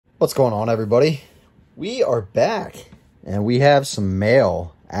What's going on, everybody? We are back and we have some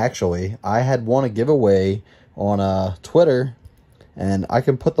mail. Actually, I had won a giveaway on Twitter, and I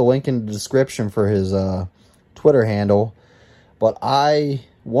can put the link in the description for his Twitter handle, but I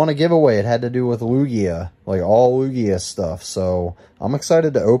won a giveaway. It had to do with Lugia, like all Lugia stuff, so I'm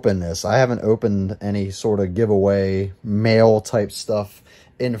excited to open this. I haven't opened any sort of giveaway mail type stuff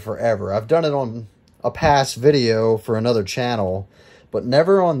in forever. I've done it on a past video for another channel, but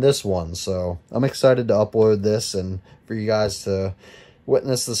never on this one, so I'm excited to upload this and for you guys to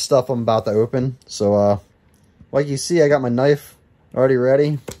witness the stuff I'm about to open. So, like you see, I got my knife already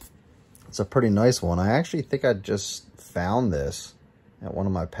ready. It's a pretty nice one. I actually think I just found this at one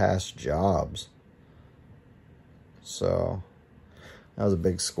of my past jobs. So, that was a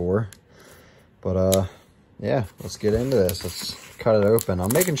big score. But, yeah, let's get into this. Let's cut it open.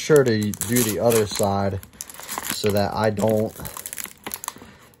 I'm making sure to do the other side so that I don't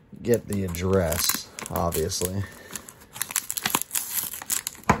get the address, obviously.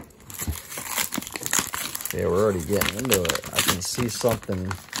 Yeah, we're already getting into it. I can see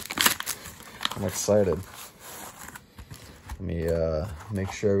something. I'm excited. Let me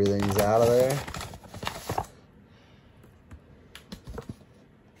make sure everything's out of there.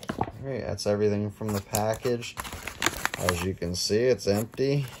 Alright, that's everything from the package. As you can see, it's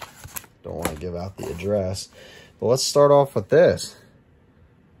empty. Don't want to give out the address. But let's start off with this.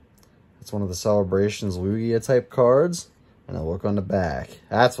 It's one of the Celebrations Lugia type cards, and a look on the back.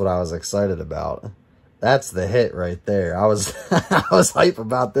 That's what I was excited about. That's the hit right there. I was I was hype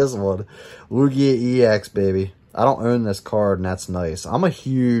about this one. Lugia EX, baby. I don't own this card, and that's nice. I'm a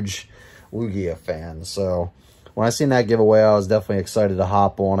huge Lugia fan, so when I seen that giveaway, I was definitely excited to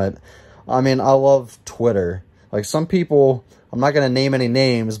hop on it. I mean, I love Twitter. Like, some people, I'm not going to name any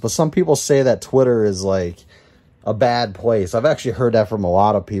names, but some people say that Twitter is like a bad place. I've actually heard that from a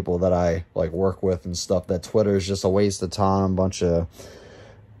lot of people that I like work with and stuff, that Twitter is just a waste of time, bunch of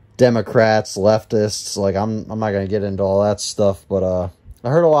Democrats, leftists. Like, I'm not going to get into all that stuff, but I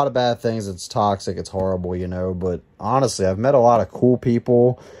heard a lot of bad things. It's toxic, it's horrible, you know, but honestly, I've met a lot of cool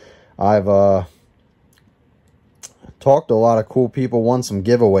people. I've talked to a lot of cool people, won some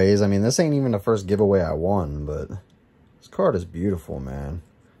giveaways. I mean, this ain't even the first giveaway I won, but this card is beautiful, man.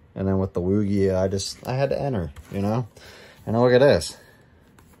 And then with the Lugia, I had to enter, you know? And look at this.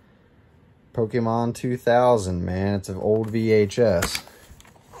 Pokemon 2000, man. It's an old VHS.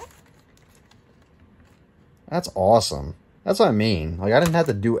 That's awesome. That's what I mean. Like, I didn't have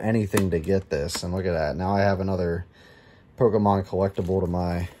to do anything to get this. And look at that. Now I have another Pokemon collectible to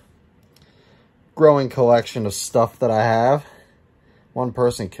my growing collection of stuff that I have. One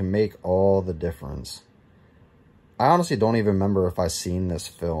person can make all the difference. I honestly don't even remember if I've seen this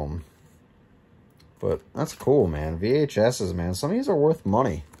film. But that's cool, man. VHSs, man. Some of these are worth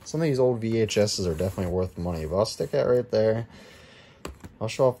money. Some of these old VHSs are definitely worth money. But I'll stick that right there. I'll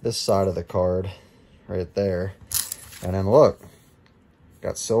show off this side of the card right there. And then look.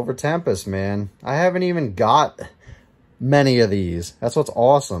 Got Silver Tempest, man. I haven't even got many of these. That's what's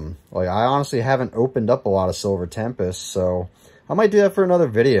awesome. Like, I honestly haven't opened up a lot of Silver Tempest, so I might do that for another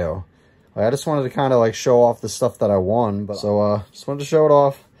video. Like, I just wanted to kind of like show off the stuff that I won, but so just wanted to show it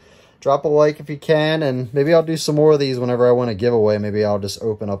off. Drop a like if you can, and maybe I'll do some more of these whenever I win a giveaway. Maybe I'll just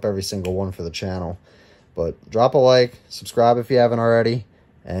open up every single one for the channel. But drop a like, subscribe if you haven't already,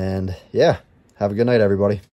 and yeah, have a good night, everybody.